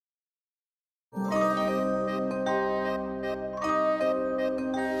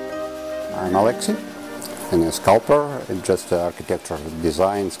I'm Alexey, and a sculptor, just architecture,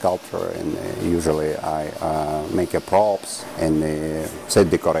 design sculptor, and usually I make props and set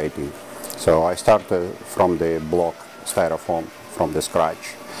decorating. So I started from the block styrofoam from the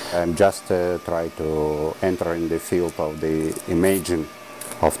scratch. I'm just try to enter in the field of the imaging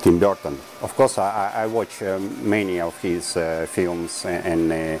of Tim Burton. Of course, I watch many of his films,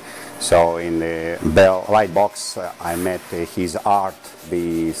 and so in the Bell Light Box I met his art,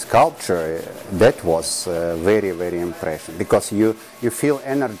 the sculpture. That was very, very impressive, because you feel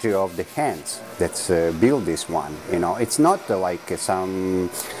energy of the hands that build this one. You know, it's not like some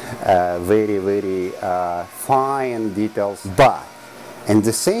very, very fine details, but at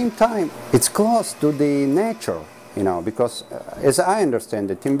the same time it's close to the nature. You know, because as I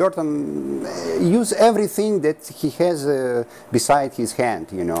understand it, Tim Burton uses everything that he has beside his hand.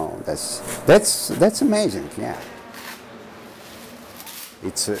 You know, that's amazing. Yeah,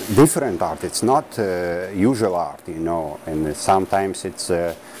 it's different art. It's not usual art. You know, and sometimes it's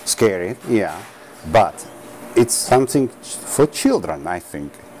scary. Yeah, but it's something for children, I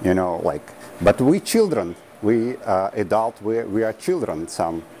think. You know, like, but we children, we adult, we are children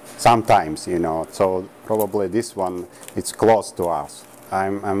sometimes, you know, so probably this one, it's close to us.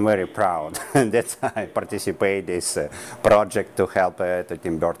 I'm very proud that I participate in this project to help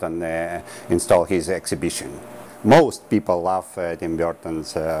Tim Burton install his exhibition. Most people love Tim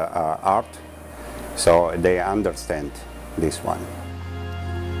Burton's art, so they understand this one.